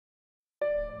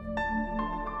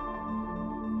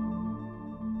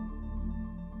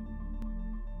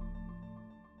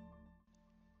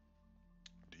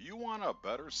a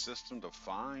better system to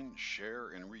find,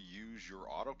 share, and reuse your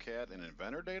AutoCAD and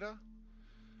Inventor data?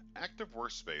 Active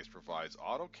Workspace provides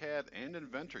AutoCAD and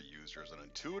Inventor users an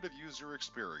intuitive user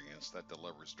experience that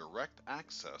delivers direct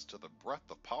access to the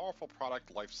breadth of powerful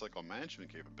product lifecycle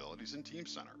management capabilities in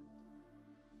Teamcenter.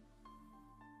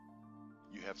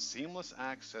 You have seamless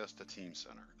access to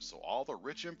Teamcenter, so all the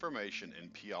rich information in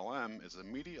PLM is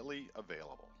immediately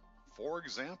available. For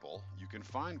example, you can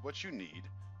find what you need,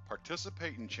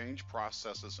 participate in change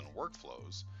processes and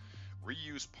workflows,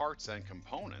 reuse parts and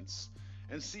components,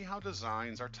 and see how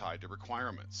designs are tied to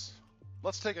requirements.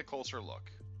 Let's take a closer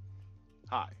look.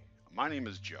 Hi, my name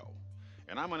is Joe,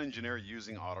 and I'm an engineer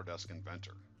using Autodesk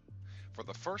Inventor. For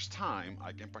the first time,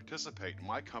 I can participate in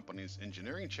my company's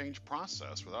engineering change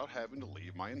process without having to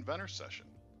leave my Inventor session.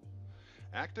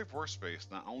 Active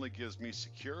Workspace not only gives me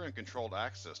secure and controlled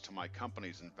access to my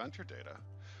company's Inventor data,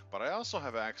 but I also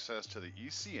have access to the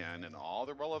ECN and all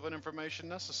the relevant information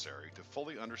necessary to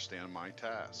fully understand my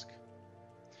task.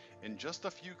 In just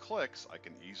a few clicks, I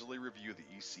can easily review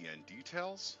the ECN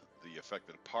details, the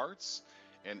affected parts,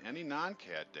 and any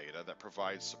non-CAD data that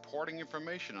provides supporting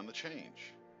information on the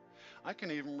change. I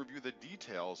can even review the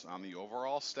details on the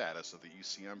overall status of the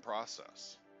ECM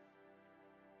process.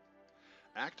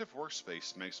 Active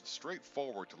Workspace makes it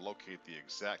straightforward to locate the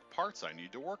exact parts I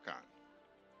need to work on.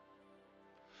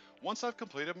 Once I've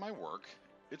completed my work,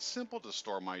 it's simple to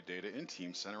store my data in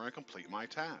Teamcenter and complete my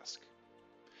task.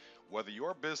 Whether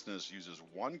your business uses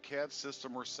one CAD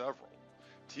system or several,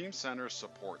 Teamcenter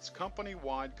supports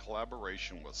company-wide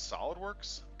collaboration with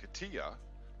SolidWorks, CATIA,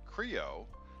 Creo,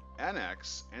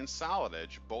 NX, and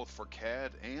SolidEdge, both for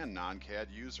CAD and non-CAD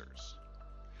users.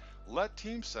 Let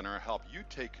Teamcenter help you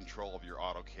take control of your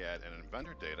AutoCAD and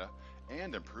Inventor data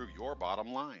and improve your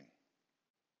bottom line.